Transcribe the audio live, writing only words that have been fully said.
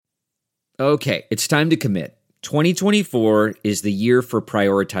Okay, it's time to commit. 2024 is the year for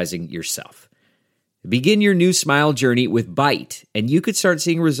prioritizing yourself. Begin your new smile journey with Byte, and you could start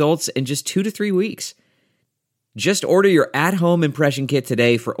seeing results in just 2 to 3 weeks. Just order your at-home impression kit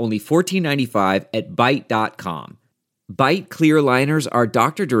today for only $14.95 at Byte.com. Byte clear aligners are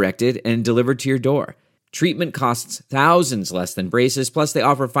doctor-directed and delivered to your door. Treatment costs thousands less than braces, plus they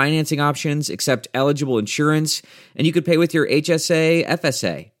offer financing options, accept eligible insurance, and you could pay with your HSA,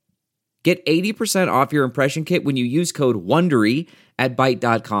 FSA. Get 80% off your impression kit when you use code WONDERY at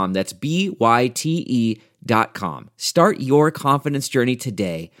Byte.com. That's BYTE.com. Start your confidence journey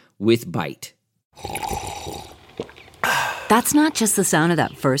today with Byte. That's not just the sound of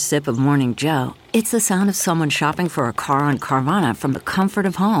that first sip of Morning Joe. It's the sound of someone shopping for a car on Carvana from the comfort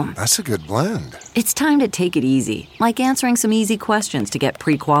of home. That's a good blend. It's time to take it easy, like answering some easy questions to get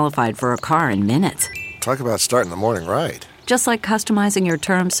pre-qualified for a car in minutes. Talk about starting the morning right. Just like customizing your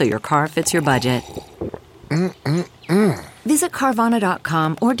terms so your car fits your budget. Visit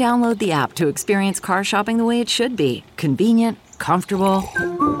Carvana.com or download the app to experience car shopping the way it should be. Convenient, comfortable.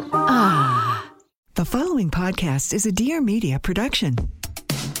 Ah. The following podcast is a Dear Media production.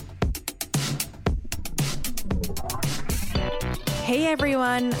 Hey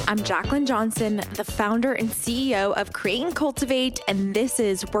everyone, I'm Jacqueline Johnson, the founder and CEO of Create and Cultivate, and this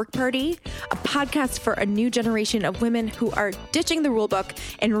is Work Party, a podcast for a new generation of women who are ditching the rulebook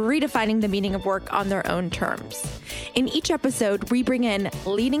and redefining the meaning of work on their own terms. In each episode, we bring in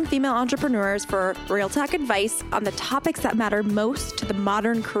leading female entrepreneurs for real talk advice on the topics that matter most to the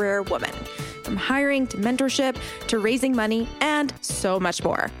modern career woman, from hiring to mentorship to raising money and so much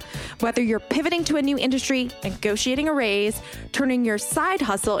more. Whether you're pivoting to a new industry, negotiating a raise, turning your side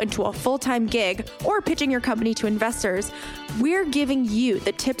hustle into a full-time gig, or pitching your company to investors, we're giving you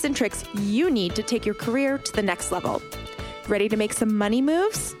the tips and tricks you need to take your career to the next level. Ready to make some money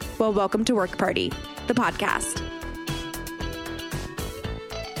moves? Well, welcome to Work Party, the podcast.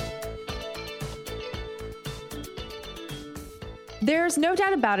 There's no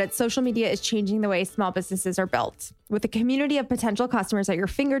doubt about it, social media is changing the way small businesses are built. With a community of potential customers at your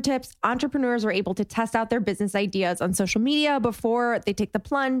fingertips, entrepreneurs are able to test out their business ideas on social media before they take the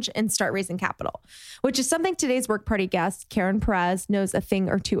plunge and start raising capital, which is something today's Work Party guest, Karen Perez, knows a thing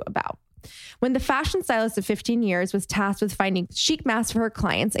or two about. When the fashion stylist of 15 years was tasked with finding chic masks for her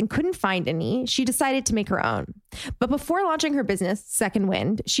clients and couldn't find any, she decided to make her own. But before launching her business, Second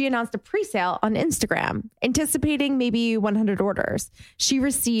Wind, she announced a pre-sale on Instagram, anticipating maybe 100 orders. She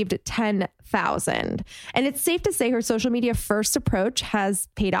received 10,000. And it's safe to say her social media first approach has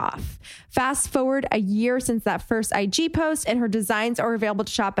paid off. Fast forward a year since that first IG post, and her designs are available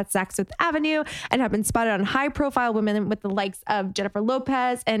to shop at Saks Fifth Avenue and have been spotted on high-profile women with the likes of Jennifer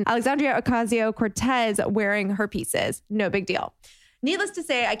Lopez and Alexandria Ocasio-Cortez wearing her pieces. No big deal. Needless to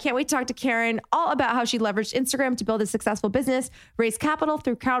say, I can't wait to talk to Karen all about how she leveraged Instagram to build a successful business, raise capital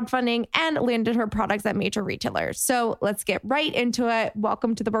through crowdfunding, and landed her products at major retailers. So let's get right into it.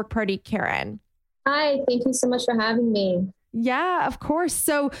 Welcome to the Work Party, Karen. Hi, thank you so much for having me. Yeah, of course.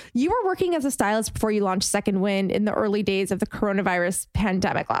 So you were working as a stylist before you launched Second Wind in the early days of the coronavirus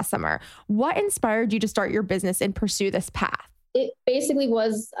pandemic last summer. What inspired you to start your business and pursue this path? It basically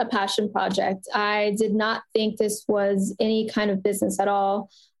was a passion project. I did not think this was any kind of business at all.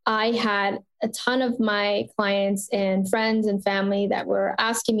 I had a ton of my clients and friends and family that were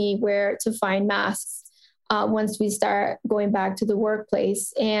asking me where to find masks once we start going back to the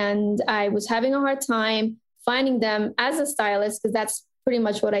workplace. And I was having a hard time finding them as a stylist, because that's pretty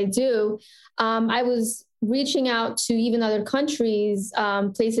much what I do. I was reaching out to even other countries,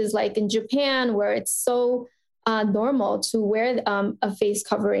 places like in Japan, where it's so normal to wear a face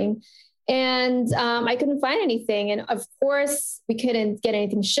covering. And I couldn't find anything. And of course, we couldn't get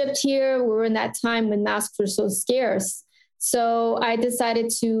anything shipped here. We were in that time when masks were so scarce. So I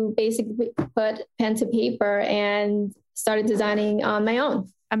decided to basically put pen to paper and started designing on my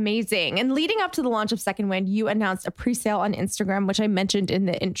own. Amazing. And leading up to the launch of Second Wind, you announced a pre-sale on Instagram, which I mentioned in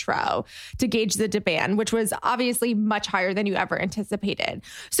the intro, to gauge the demand, which was obviously much higher than you ever anticipated.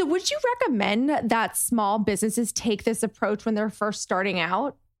 So would you recommend that small businesses take this approach when they're first starting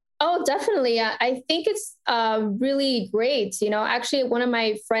out? Oh, definitely. I think it's really great. You know, actually, one of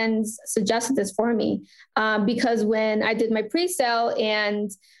my friends suggested this for me because when I did my pre-sale,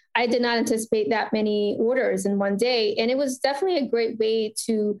 and I did not anticipate that many orders in one day. And it was definitely a great way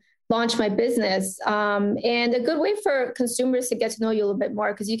to launch my business and a good way for consumers to get to know you a little bit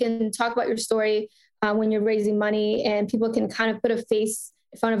more, because you can talk about your story when you're raising money, and people can kind of put a face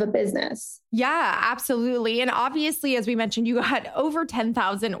front of a business. Yeah, absolutely. And obviously, as we mentioned, you got over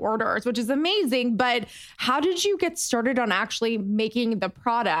 10,000 orders, which is amazing. But how did you get started on actually making the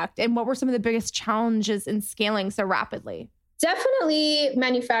product? And what were some of the biggest challenges in scaling so rapidly? Definitely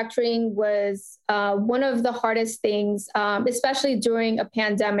manufacturing was one of the hardest things, especially during a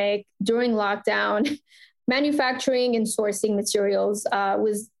pandemic, during lockdown. Manufacturing and sourcing materials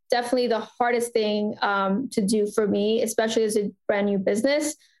was definitely the hardest thing to do for me, especially as a brand new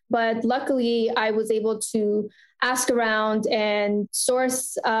business. But luckily, I was able to ask around and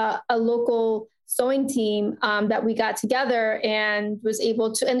source a local sewing team that we got together and was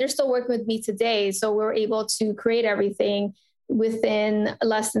able to, and they're still working with me today. So we're able to create everything within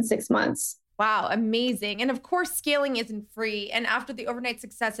less than 6 months. Wow, amazing. And of course, scaling isn't free. And after the overnight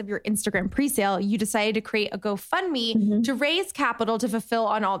success of your Instagram presale, you decided to create a GoFundMe to raise capital to fulfill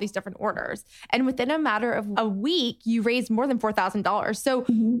on all these different orders. And within a matter of a week, you raised more than $4,000. So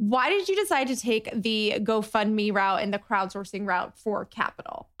why did you decide to take the GoFundMe route and the crowdsourcing route for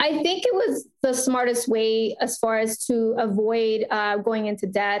capital? I think it was the smartest way as far as to avoid going into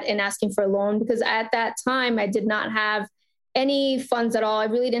debt and asking for a loan, because at that time, I did not have any funds at all. I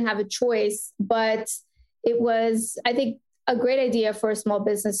really didn't have a choice, but it was, I think, a great idea for a small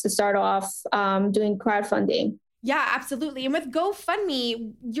business to start off doing crowdfunding. Yeah, absolutely. And with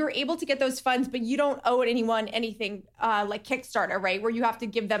GoFundMe, you're able to get those funds, but you don't owe anyone anything like Kickstarter, right? Where you have to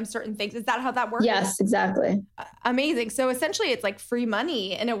give them certain things. Is that how that works? Yes, exactly. Amazing. So essentially it's like free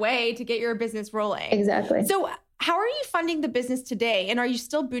money in a way to get your business rolling. Exactly. So how are you funding the business today? And are you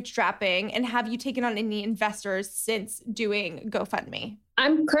still bootstrapping? And have you taken on any investors since doing GoFundMe?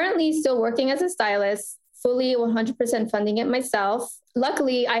 I'm currently still working as a stylist, fully 100% funding it myself.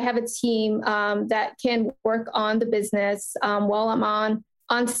 Luckily, I have a team that can work on the business while I'm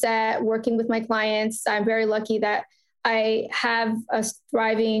on set working with my clients. I'm very lucky that I have a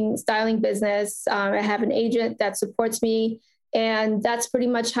thriving styling business. I have an agent that supports me, and that's pretty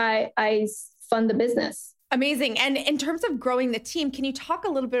much how I fund the business. Amazing. And in terms of growing the team, can you talk a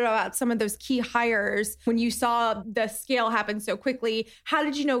little bit about some of those key hires when you saw the scale happen so quickly? How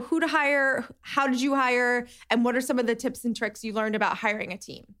did you know who to hire? How did you hire? And what are some of the tips and tricks you learned about hiring a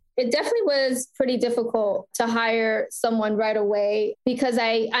team? It definitely was pretty difficult to hire someone right away because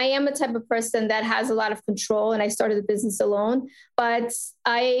I am a type of person that has a lot of control, and I started the business alone. But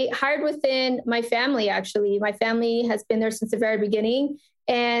I hired within my family, actually. My family has been there since the very beginning.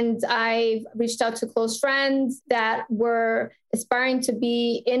 And I reached out to close friends that were aspiring to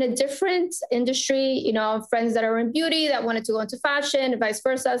be in a different industry, friends that are in beauty that wanted to go into fashion and vice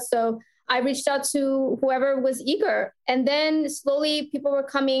versa. So I reached out to whoever was eager. And then slowly people were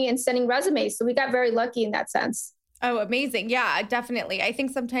coming and sending resumes. So we got very lucky in that sense. Oh, amazing. Yeah, definitely. I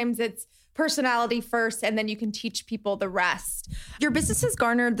think sometimes it's personality first, and then you can teach people the rest. Your business has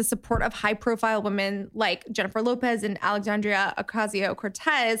garnered the support of high-profile women like Jennifer Lopez and Alexandria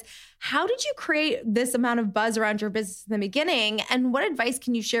Ocasio-Cortez. How did you create this amount of buzz around your business in the beginning? And what advice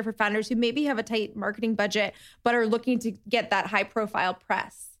can you share for founders who maybe have a tight marketing budget but are looking to get that high-profile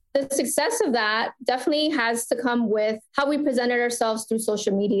press? The success of that definitely has to come with how we presented ourselves through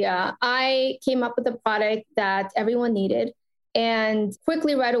social media. I came up with a product that everyone needed, and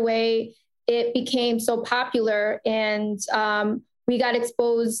quickly, right away, it became so popular, and we got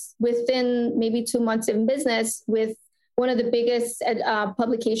exposed within maybe 2 months in business with one of the biggest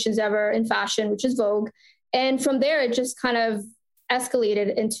publications ever in fashion, which is Vogue. And from there, it just kind of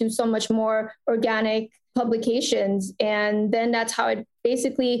escalated into so much more organic publications. And then that's how it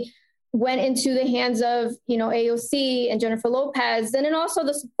basically went into the hands of, AOC and Jennifer Lopez. And then also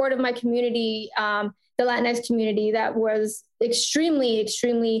the support of my community, the Latinx community that was extremely,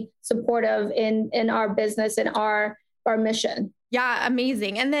 extremely supportive in our business and our mission. Yeah,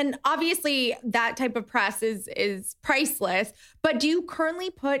 amazing. And then obviously that type of press is priceless, but do you currently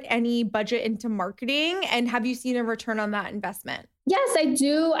put any budget into marketing, and have you seen a return on that investment? Yes, I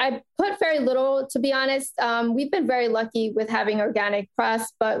do. I put very little, to be honest. We've been very lucky with having organic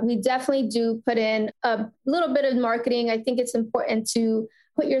press, but we definitely do put in a little bit of marketing. I think it's important to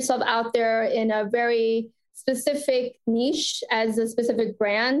put yourself out there in a very specific niche as a specific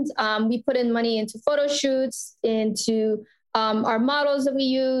brand. We put in money into photo shoots, into our models that we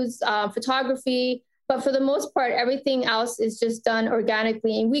use, photography. But for the most part, everything else is just done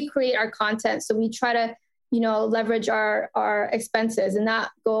organically, and we create our content. So we try to leverage our expenses and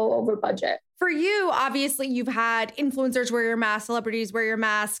not go over budget. For you, obviously, you've had influencers wear your mask, celebrities wear your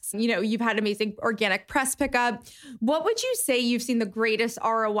masks. You've had amazing organic press pickup. What would you say you've seen the greatest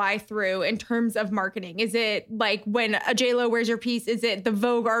ROI through in terms of marketing? Is it like when a J-Lo wears your piece? Is it the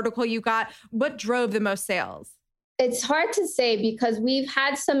Vogue article you got? What drove the most sales? It's hard to say because we've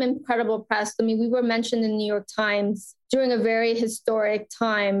had some incredible press. I mean, we were mentioned in the New York Times during a very historic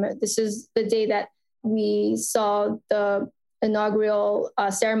time. This is the day that we saw the inaugural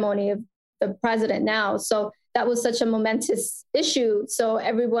ceremony of the president now. So that was such a momentous issue. So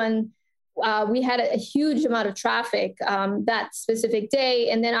everyone, we had a huge amount of traffic that specific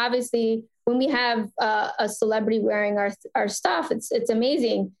day. And then obviously when we have a celebrity wearing our stuff, it's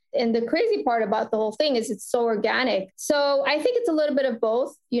amazing. And the crazy part about the whole thing is it's so organic. So I think it's a little bit of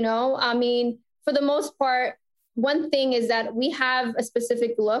both, I mean, for the most part, one thing is that we have a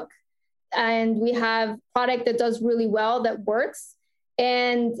specific look and we have product that does really well, that works.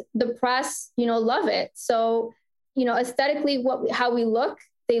 And the press, love it. So, aesthetically, how we look,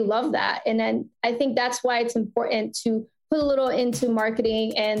 they love that. And then I think that's why it's important to put a little into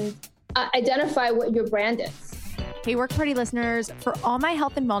marketing and identify what your brand is. Hey, Work Party listeners, for all my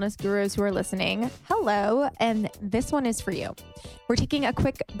health and wellness gurus who are listening, hello, and this one is for you. We're taking a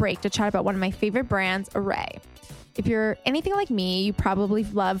quick break to chat about one of my favorite brands, Array. If you're anything like me, you probably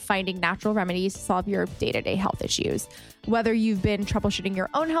love finding natural remedies to solve your day-to-day health issues. Whether you've been troubleshooting your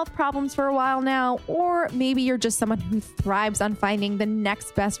own health problems for a while now, or maybe you're just someone who thrives on finding the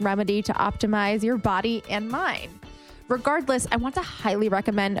next best remedy to optimize your body and mind. Regardless, I want to highly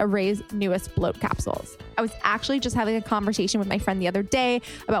recommend Array's newest bloat capsules. I was actually just having a conversation with my friend the other day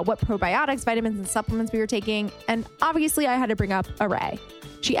about what probiotics, vitamins, and supplements we were taking, and obviously I had to bring up Array.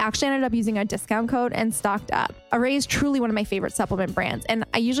 She actually ended up using a discount code and stocked up. Array is truly one of my favorite supplement brands, and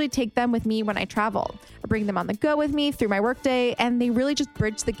I usually take them with me when I travel. I bring them on the go with me through my workday, and they really just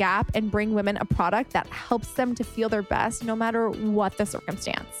bridge the gap and bring women a product that helps them to feel their best no matter what the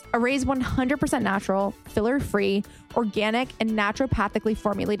circumstance. Array's 100% natural, filler-free, organic, and naturopathically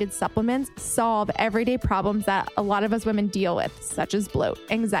formulated supplements solve everyday problems that a lot of us women deal with, such as bloat,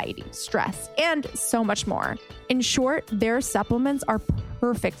 anxiety, stress, and so much more. In short, their supplements are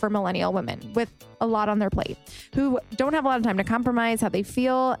perfect for millennial women with a lot on their plate who don't have a lot of time to compromise how they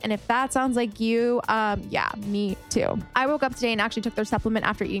feel. And if that sounds like you, yeah, me too. I woke up today and actually took their supplement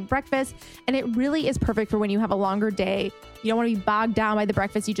after eating breakfast, and it really is perfect for when you have a longer day. You don't want to be bogged down by the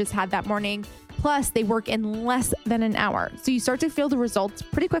breakfast you just had that morning. Plus, they work in less than an hour. So you start to feel the results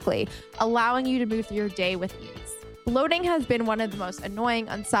pretty quickly, allowing you to move through your day with ease. Bloating has been one of the most annoying,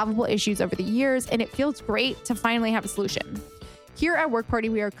 unsolvable issues over the years, and it feels great to finally have a solution. Here at Work Party,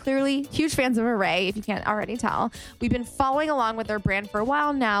 we are clearly huge fans of Array, if you can't already tell. We've been following along with their brand for a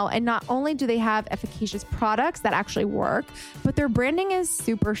while now, and not only do they have efficacious products that actually work, but their branding is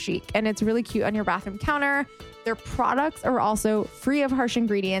super chic, and it's really cute on your bathroom counter. Their products are also free of harsh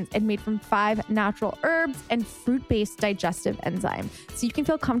ingredients and made from 5 natural herbs and fruit-based digestive enzymes, so you can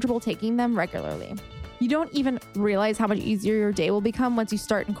feel comfortable taking them regularly. You don't even realize how much easier your day will become once you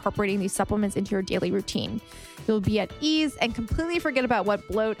start incorporating these supplements into your daily routine. You'll be at ease and completely forget about what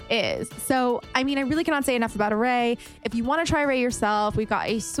bloat is. So, I really cannot say enough about Array. If you want to try Array yourself, we've got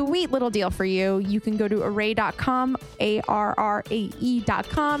a sweet little deal for you. You can go to array.com,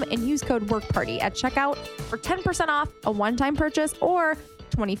 ARRAE.com, and use code WORKPARTY at checkout for 10% off a one-time purchase or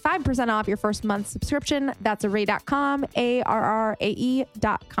 25% off your first month subscription. That's array.com,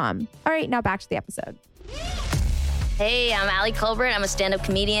 ARRAE.com. All right, now back to the episode. Hey, I'm Allie Colbert. I'm a stand-up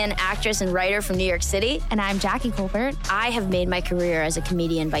comedian, actress, and writer from New York City. And I'm Jackie Colbert. I have made my career as a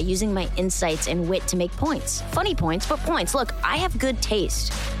comedian by using my insights and wit to make points. Funny points, but points. Look, I have good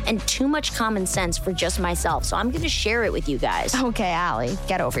taste and too much common sense for just myself, so I'm going to share it with you guys. Okay, Allie,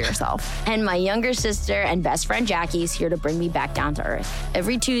 get over yourself. And my younger sister and best friend Jackie's here to bring me back down to earth.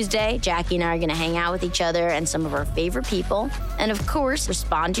 Every Tuesday, Jackie and I are going to hang out with each other and some of our favorite people, and of course,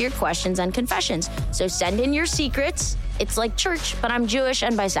 respond to your questions and confessions. So send in your secrets. It's like church, but I'm Jewish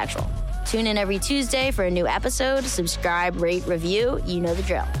and bisexual. Tune in every Tuesday for a new episode. Subscribe, rate, review. You know the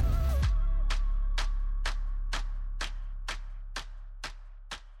drill.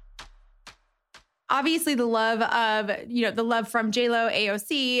 Obviously, the love of, the love from JLo,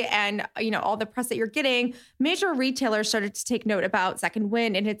 AOC, and, all the press that you're getting, major retailers started to take note about Second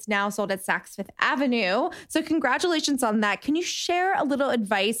Wind, and it's now sold at Saks Fifth Avenue. So congratulations on that. Can you share a little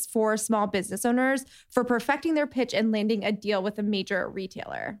advice for small business owners for perfecting their pitch and landing a deal with a major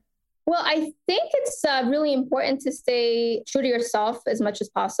retailer? Well, I think it's really important to stay true to yourself as much as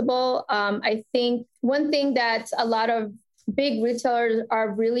possible. I think one thing that a lot of big retailers are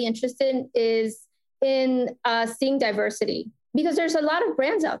really interested in is seeing diversity, because there's a lot of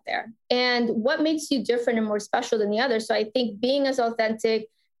brands out there, and what makes you different and more special than the others. So I think being as authentic,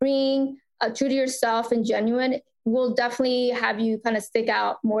 being true to yourself and genuine will definitely have you kind of stick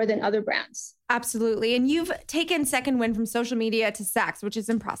out more than other brands. Absolutely. And you've taken Second Wind from social media to Saks, which is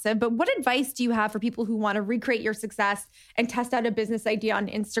impressive. But what advice do you have for people who want to recreate your success and test out a business idea on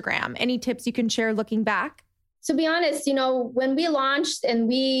Instagram? Any tips you can share looking back? To be honest, when we launched and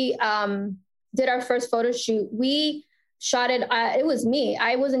we did our first photo shoot, we shot it. It was me.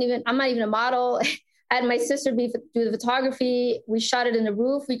 I'm not even a model. I had my sister do the photography. We shot it in the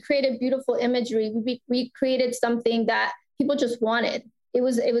roof. We created beautiful imagery. We created something that people just wanted. It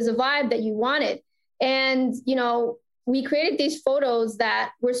was a vibe that you wanted. And, we created these photos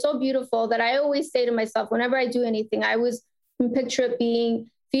that were so beautiful that I always say to myself, whenever I do anything, I was picture it being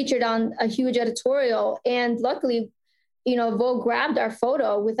featured on a huge editorial. And luckily, Vogue grabbed our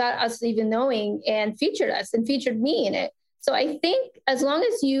photo without us even knowing and featured us and featured me in it. So I think as long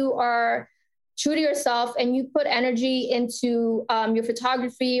as you are true to yourself and you put energy into your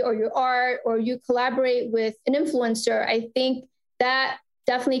photography or your art, or you collaborate with an influencer, I think that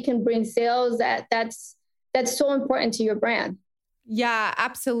definitely can bring sales. That's so important to your brand. Yeah,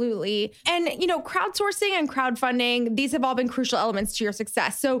 absolutely. And, crowdsourcing and crowdfunding, these have all been crucial elements to your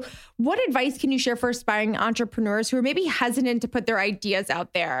success. So what advice can you share for aspiring entrepreneurs who are maybe hesitant to put their ideas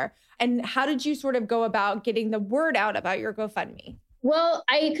out there? And how did you sort of go about getting the word out about your GoFundMe? Well,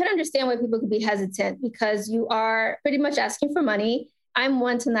 I could understand why people could be hesitant because you are pretty much asking for money. I'm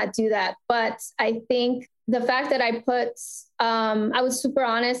one to not do that. But I think the fact that I was super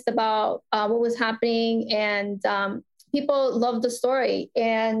honest about what was happening, and people love the story.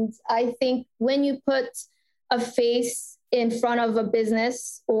 And I think when you put a face in front of a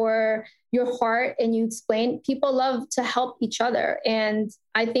business or your heart and you explain, people love to help each other. And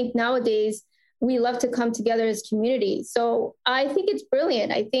I think nowadays, we love to come together as community. So I think it's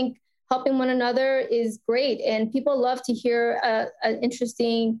brilliant. I think helping one another is great. And people love to hear an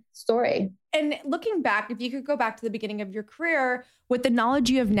interesting story. And looking back, if you could go back to the beginning of your career with the knowledge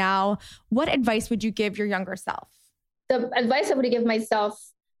you have now, what advice would you give your younger self? The advice I would give myself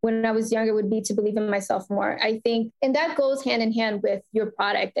when I was younger would be to believe in myself more. I think, and that goes hand in hand with your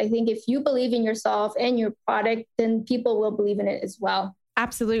product. I think if you believe in yourself and your product, then people will believe in it as well.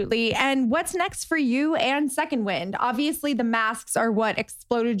 Absolutely. And what's next for you and Second Wind? Obviously, the masks are what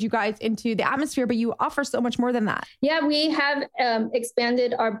exploded you guys into the atmosphere, but you offer so much more than that. Yeah, we have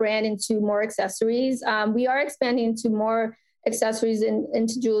expanded our brand into more accessories. We are expanding into more accessories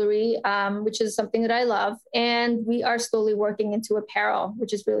into jewelry, which is something that I love. And we are slowly working into apparel,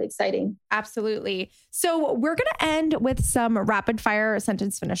 which is really exciting. Absolutely. So we're going to end with some rapid fire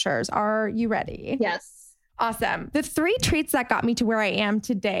sentence finishers. Are you ready? Yes. Awesome. The 3 traits that got me to where I am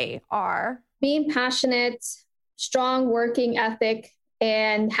today are being passionate, strong working ethic,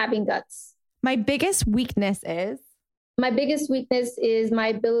 and having guts. My biggest weakness is? My biggest weakness is my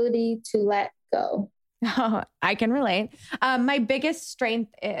ability to let go. Oh, I can relate. My biggest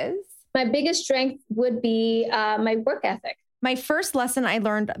strength is? My biggest strength would be my work ethic. My first lesson I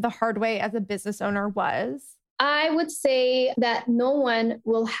learned the hard way as a business owner was? I would say that no one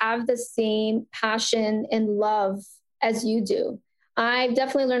will have the same passion and love as you do. I've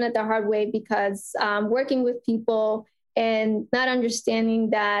definitely learned it the hard way because working with people and not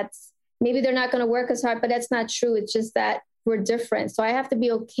understanding that maybe they're not going to work as hard, but that's not true. It's just that we're different. So I have to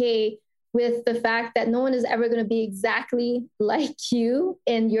be okay with the fact that no one is ever going to be exactly like you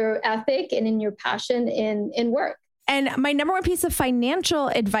in your ethic and in your passion in work. And my number one piece of financial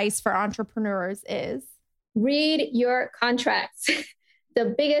advice for entrepreneurs is? Read your contracts.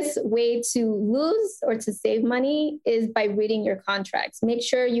 The biggest way to lose or to save money is by reading your contracts. Make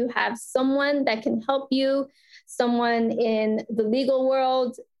sure you have someone that can help you, someone in the legal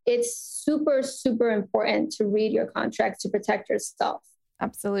world. It's super, super important to read your contracts to protect yourself.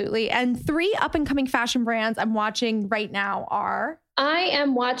 Absolutely. And 3 up and coming fashion brands I'm watching right now are? I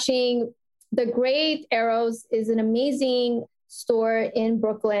am watching The Great Arrows is an amazing store in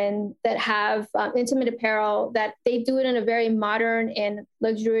Brooklyn that have intimate apparel that they do it in a very modern and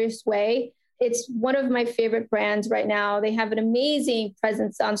luxurious way. It's one of my favorite brands right now. They have an amazing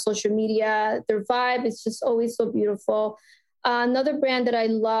presence on social media. Their vibe is just always so beautiful. Another brand that I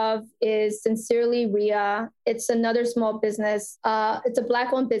love is Sincerely Ria. It's another small business. It's a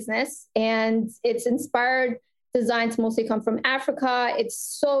Black-owned business, and it's inspired designs mostly come from Africa. It's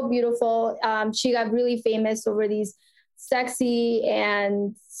so beautiful. She got really famous over these sexy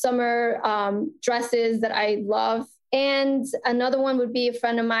and summer dresses that I love. And another one would be a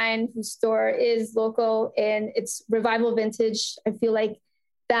friend of mine whose store is local, and it's Revival Vintage. I feel like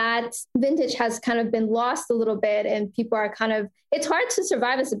that vintage has kind of been lost a little bit, and people are it's hard to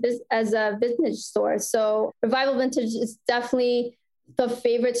survive as a vintage store. So Revival Vintage is definitely the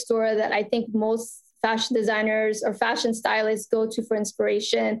favorite store that I think most fashion designers or fashion stylists go to for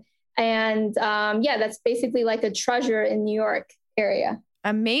inspiration. And that's basically like a treasure in New York area.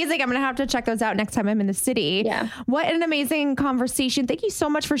 Amazing. I'm going to have to check those out next time I'm in the city. Yeah. What an amazing conversation. Thank you so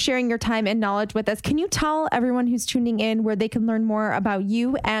much for sharing your time and knowledge with us. Can you tell everyone who's tuning in where they can learn more about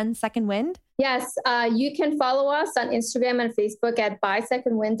you and Second Wind? Yes, you can follow us on Instagram and Facebook at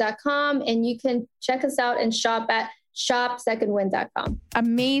buysecondwind.com, and you can check us out and shop at shopsecondwind.com.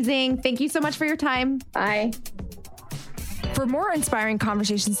 Amazing. Thank you so much for your time. Bye. For more inspiring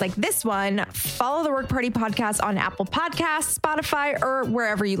conversations like this one, follow the Work Party Podcast on Apple Podcasts, Spotify, or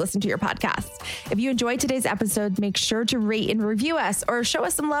wherever you listen to your podcasts. If you enjoyed today's episode, make sure to rate and review us or show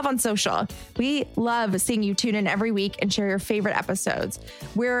us some love on social. We love seeing you tune in every week and share your favorite episodes.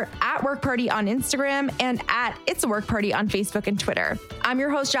 We're at Work Party on Instagram and at It's a Work Party on Facebook and Twitter. I'm your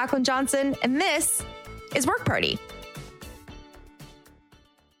host, Jacqueline Johnson, and this is Work Party.